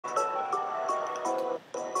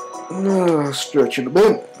Stretch it a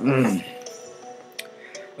bit. Oh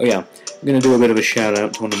yeah, I'm gonna do a bit of a shout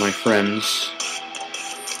out to one of my friends.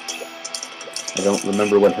 I don't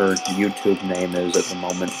remember what her YouTube name is at the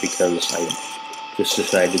moment because I just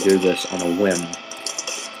decided to do this on a whim.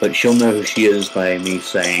 But she'll know who she is by me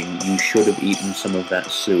saying, "You should have eaten some of that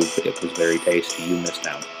soup. It was very tasty. You missed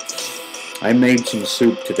out." I made some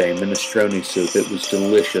soup today, minestrone soup. It was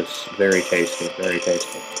delicious. Very tasty. Very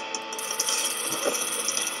tasty.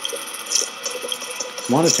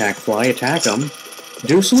 Come on, attack fly. Attack them.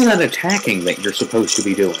 Do some of that attacking that you're supposed to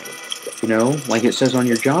be doing. You know, like it says on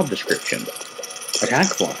your job description. Attack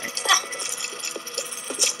fly.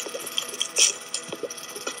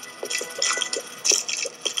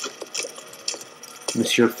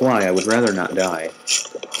 Monsieur Fly, I would rather not die.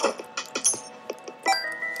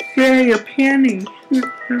 Yay, a penny!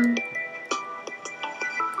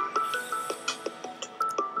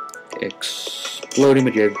 Exploding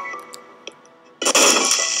majig.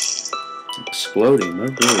 Exploding, oh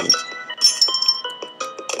good.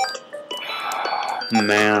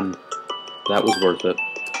 Man, that was worth it.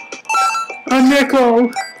 A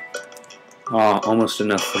nickel! Ah, almost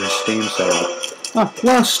enough for his Steam sale. Ah,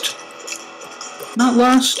 Lust! Not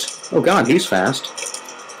Lust! Oh god, he's fast.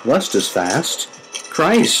 Lust is fast.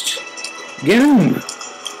 Christ! Get him!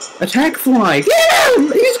 Attack fly! Get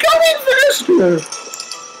him! He's coming faster!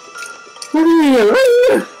 What are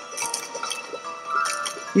you?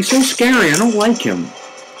 He's so scary, I don't like him.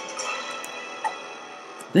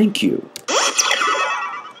 Thank you.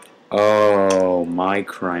 Oh, my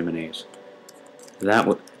criminies. That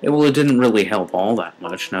would... Well, it didn't really help all that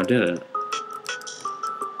much, now did it?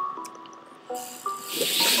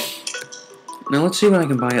 Now let's see what I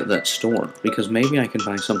can buy at that store, because maybe I can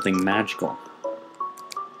buy something magical.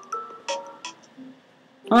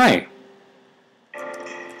 Hi!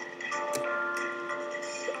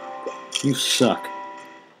 You suck.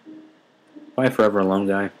 Bye forever alone,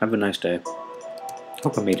 guy. Have a nice day.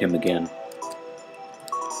 Hope I meet him again.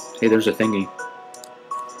 Hey, there's a thingy.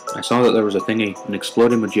 I saw that there was a thingy. An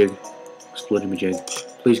exploding majig. Exploding majig.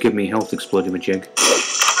 Please give me health, exploding majig.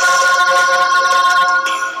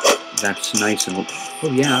 That's nice and...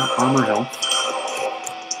 Oh yeah, armor health.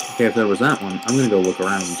 Okay, if there was that one, I'm gonna go look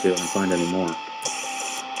around and see if I can find any more.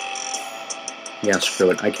 Yeah, screw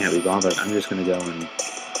it. I can't be bothered. I'm just gonna go and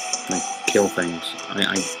like, kill things.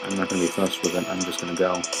 I'm not gonna be fussed with it. I'm just gonna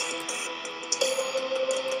go.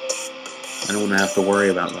 I don't want to have to worry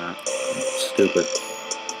about that. It's stupid.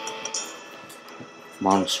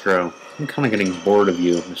 Monstro. I'm kind of getting bored of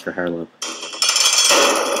you, Mr. Hairlip.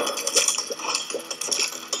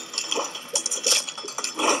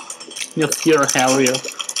 You're Harrier.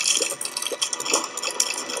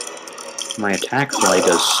 My attack fly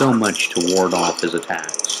does so much to ward off his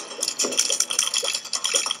attacks.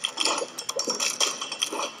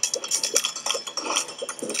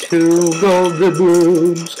 Two golden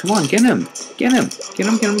blooms. Come on, get him. Get him. Get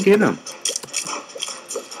him, get him, get him.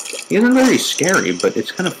 He isn't very scary, but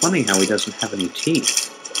it's kind of funny how he doesn't have any teeth.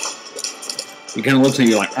 He kind of looks at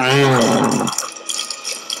you like,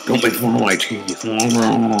 don't make fun of my teeth.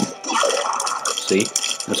 See?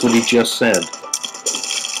 That's what he just said.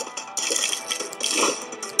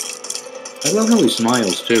 I love how he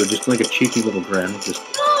smiles, too. Just like a cheeky little grin. Just,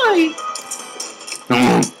 hi!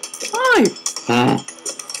 Hi!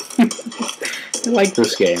 I like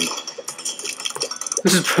this game.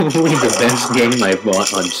 This is probably the best game I've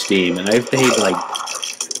bought on Steam, and I've paid like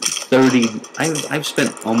I've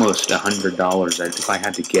spent almost $100 if I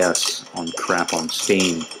had to guess on crap on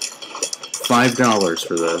Steam. $5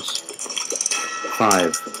 for this.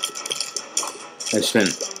 I spent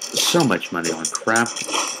so much money on crap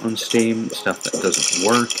on Steam, stuff that doesn't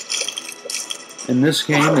work. And this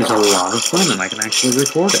game is a lot of fun, and I can actually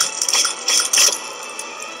record it.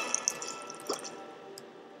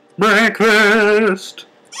 Breakfast!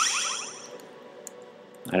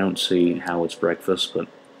 I don't see how it's breakfast, but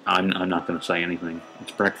I'm not going to say anything.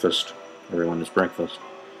 It's breakfast. Everyone, it's breakfast.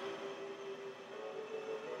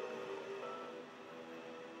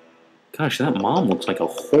 Gosh, that mom looks like a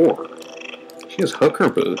whore. She has hooker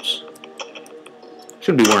boots.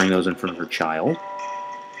 Shouldn't be wearing those in front of her child.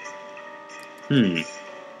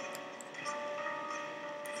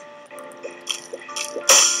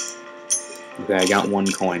 Okay, I got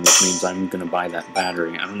 1 coin, which means I'm going to buy that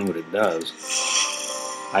battery. I don't know what it does.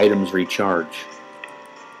 Items recharge.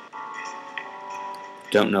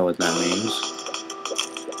 Don't know what that means.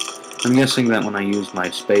 I'm guessing that when I use my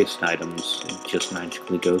spaced items, it just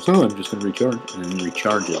magically goes, oh, I'm just going to recharge, and then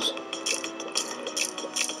recharges.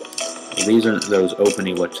 Well, these aren't those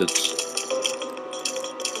openy what's-its.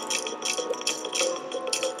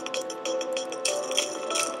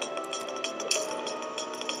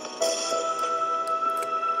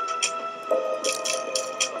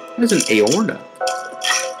 What is an aorta?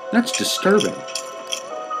 That's disturbing.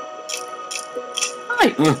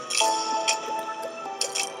 Hi!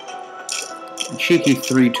 Cheeky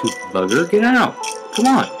three-tooth bugger, get out! Come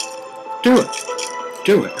on! Do it!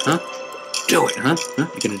 Do it, huh? Do it, huh? Huh?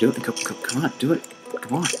 You gonna do it? Come on, do it.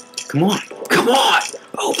 Come on. Come on. Come on!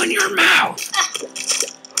 Open your mouth!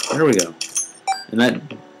 There we go. And that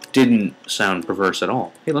didn't sound perverse at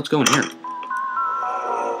all. Hey, let's go in here.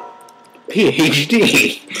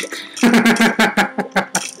 PhD!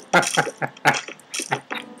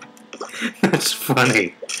 That's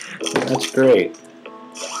funny. That's great.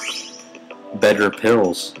 Better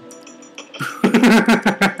pills.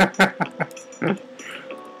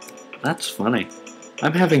 That's funny.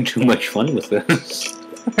 I'm having too much fun with this.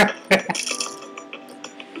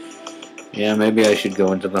 Yeah, maybe I should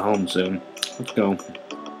go into the home soon. Let's go.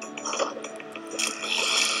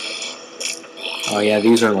 Oh yeah,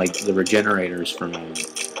 these are like the regenerators from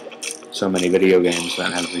so many video games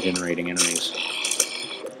that have regenerating enemies.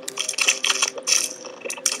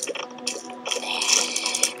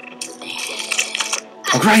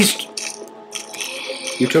 Oh Christ!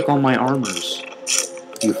 You took all my armors.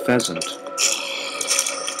 You pheasant.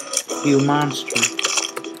 You monster.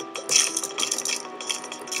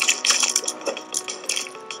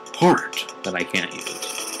 Heart that I can't use.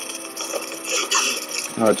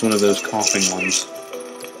 Oh, it's one of those coughing ones.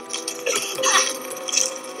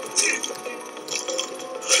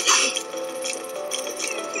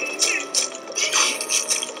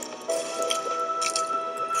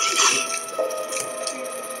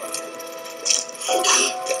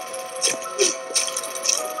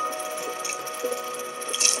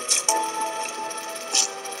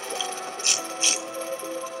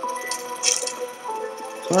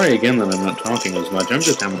 Sorry again that I'm not talking as much. I'm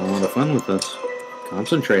just having a lot of fun with this.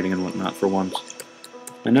 Concentrating and whatnot for once.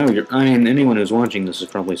 I know I mean, anyone who's watching this is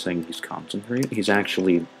probably saying he's concentrating. He's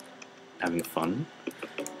actually having fun.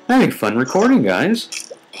 Having fun recording, guys.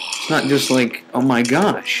 It's not just like, oh my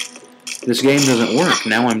gosh, this game doesn't work.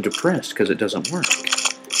 Now I'm depressed because it doesn't work.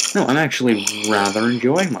 No, I'm actually rather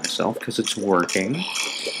enjoying myself because it's working.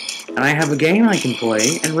 And I have a game I can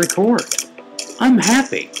play and record. I'm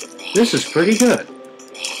happy. This is pretty good.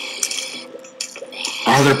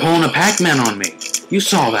 Oh, they're pulling a Pac-Man on me. You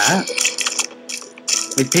saw that.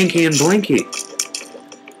 Like Pinky and Blinky.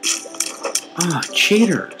 Ah,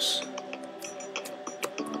 cheaters.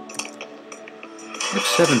 I have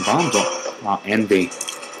 7 bombs on. Ah, envy.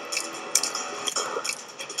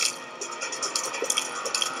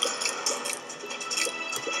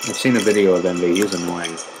 I've seen a video of Envy. He's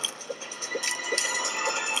annoying.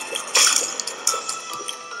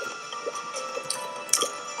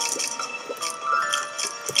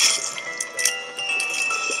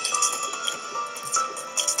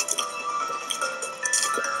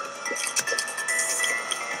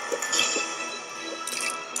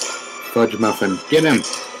 Fudge Muffin. Get him!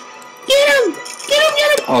 Get him! Get him!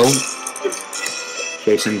 Get him! Oh.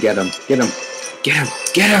 Jason, get him. Get him. Get him!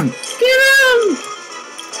 Get him! Get him!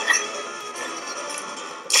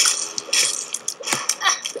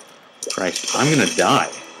 Christ, I'm gonna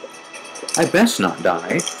die. I best not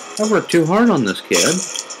die. I worked too hard on this kid.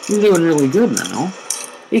 He's doing really good now.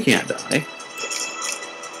 He can't die.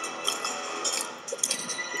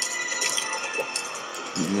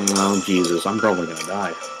 Oh, Jesus, I'm probably gonna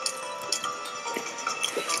die.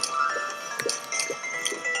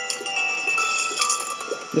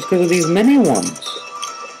 Just because of these mini ones.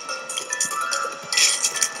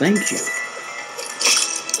 Thank you.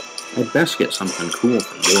 I'd best get something cool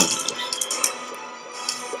from doing this.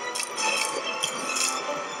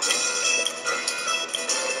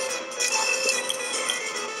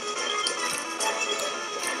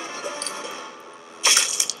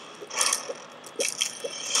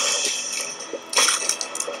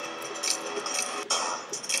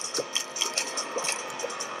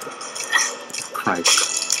 Christ.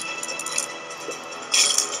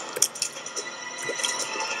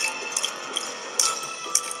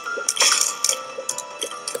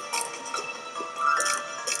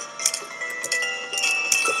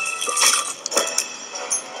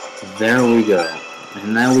 There we go.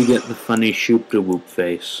 And now we get the funny shoop-de-whoop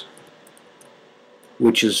face.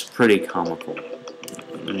 Which is pretty comical.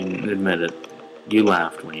 I mean, admit it. You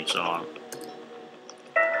laughed when you saw it.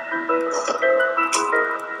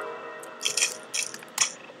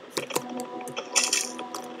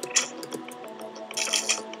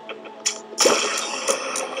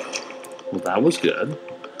 Well, that was good.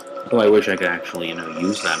 Though I wish I could actually,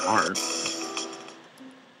 use that heart.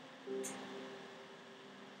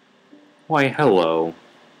 Why, hello.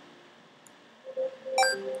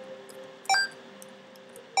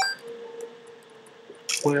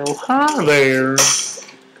 Well, hi there.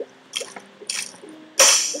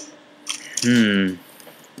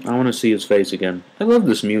 I want to see his face again. I love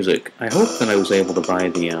this music. I hope that I was able to buy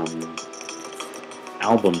the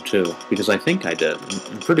album too, because I think I did.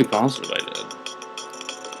 I'm pretty positive I did.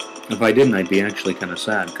 If I didn't, I'd be actually kind of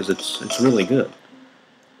sad, because it's really good.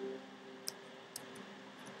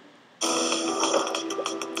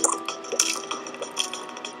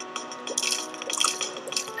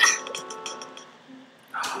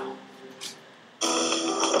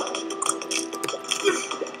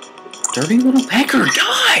 Dirty little pecker,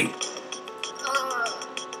 die!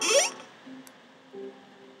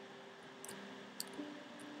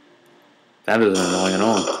 That isn't annoying at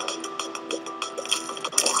all.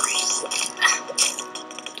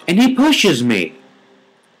 And he pushes me!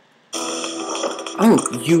 Oh,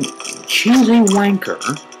 you cheesy wanker.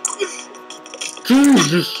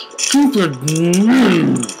 Jesus, stupid.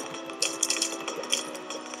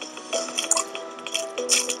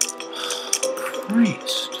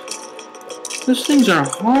 Christ. Those things are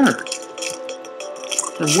hard.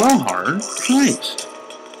 They're well hard. Christ.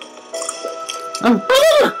 Oh.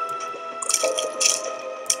 Ah!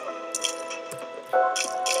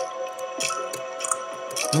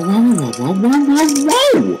 Whoa, whoa, whoa, whoa, whoa,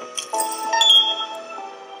 whoa!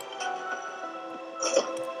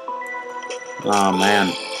 Oh, man.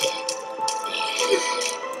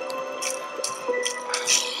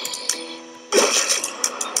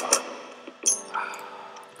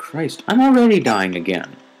 Christ, I'm already dying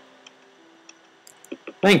again.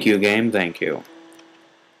 Thank you, game, thank you.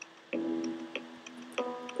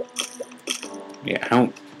 Yeah,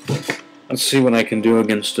 how... Let's see what I can do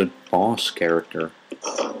against a boss character.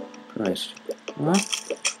 Christ. Huh?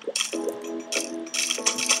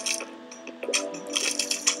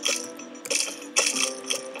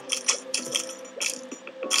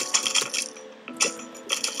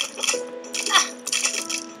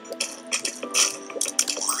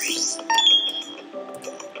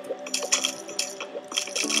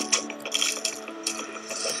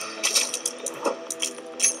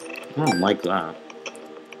 I don't like that.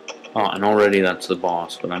 Oh, and already that's the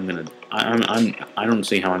boss, but I'm gonna... I don't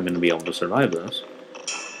see how I'm gonna be able to survive this.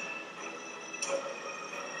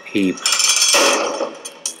 Peep.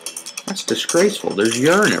 That's disgraceful. There's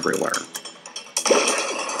urine everywhere.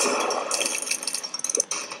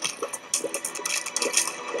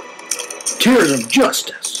 Tears of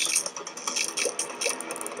justice.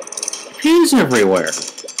 Peas everywhere.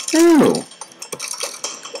 Ew.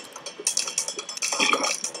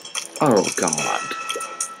 Oh, God.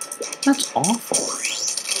 That's awful.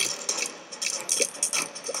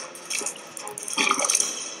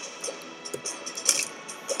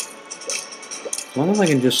 As long as I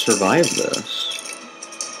can just survive this.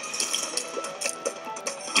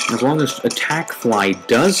 As long as Attack Fly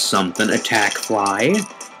does something, Attack Fly.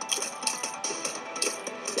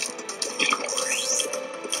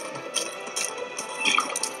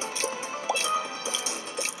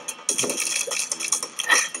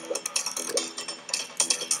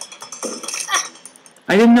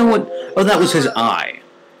 I didn't know what... Oh, that was his eye.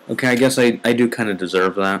 Okay, I guess I do kind of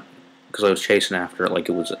deserve that. Because I was chasing after it like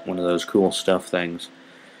it was one of those cool stuff things.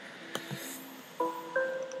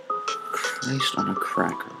 Christ on a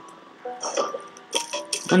cracker.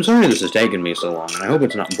 I'm sorry this is taking me so long, and I hope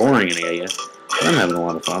it's not boring any of you. But I'm having a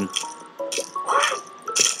lot of fun.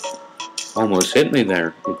 Almost hit me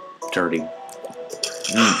there, you dirty...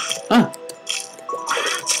 Ah!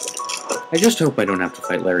 I just hope I don't have to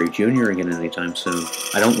fight Larry Jr. again anytime soon.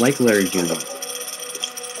 I don't like Larry Jr.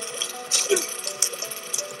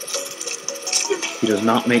 He does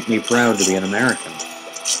not make me proud to be an American.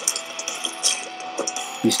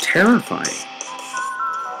 He's terrifying.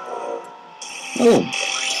 Oh,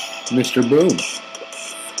 Mr. Boom.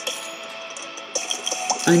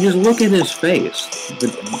 I mean, just look at his face.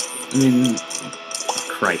 I mean,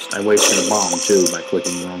 Christ, I wasted a bomb too by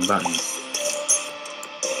clicking the wrong button.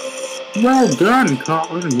 Well done,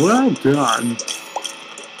 Colin. Well done.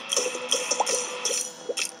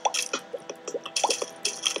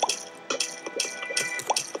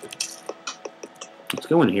 Let's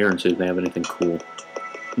go in here and see if they have anything cool.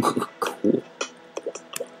 Cool.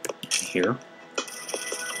 Here.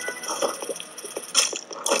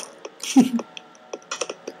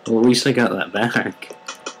 Well, at least I got that back.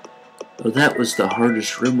 Oh, that was the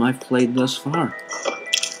hardest room I've played thus far.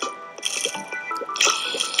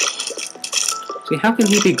 See, how can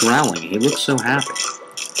he be growling? He looks so happy.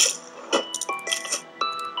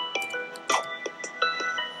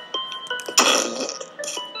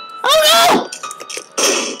 Oh no!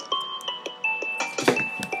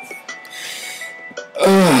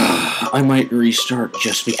 I might restart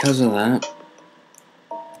just because of that.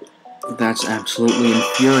 That's absolutely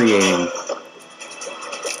infuriating.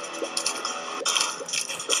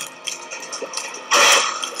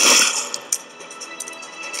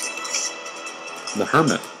 The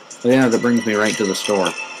Hermit. Oh, yeah, that brings me right to the store.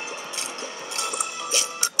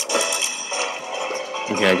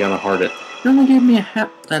 Okay, I gotta heart it. You only gave me a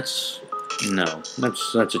hat. That's... No.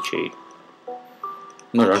 That's a cheat.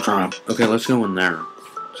 Okay, let's go in there.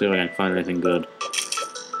 See if I can find anything good.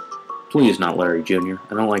 Please not Larry Jr.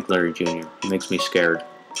 I don't like Larry Jr. He makes me scared.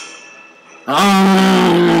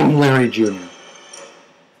 Oh, Larry Jr.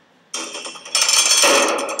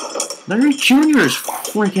 Larry Jr. is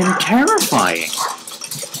freaking terrifying.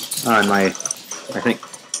 And I think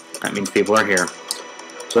that means people are here.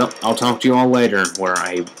 So, I'll talk to you all later, where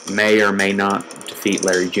I may or may not defeat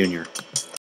Larry Jr.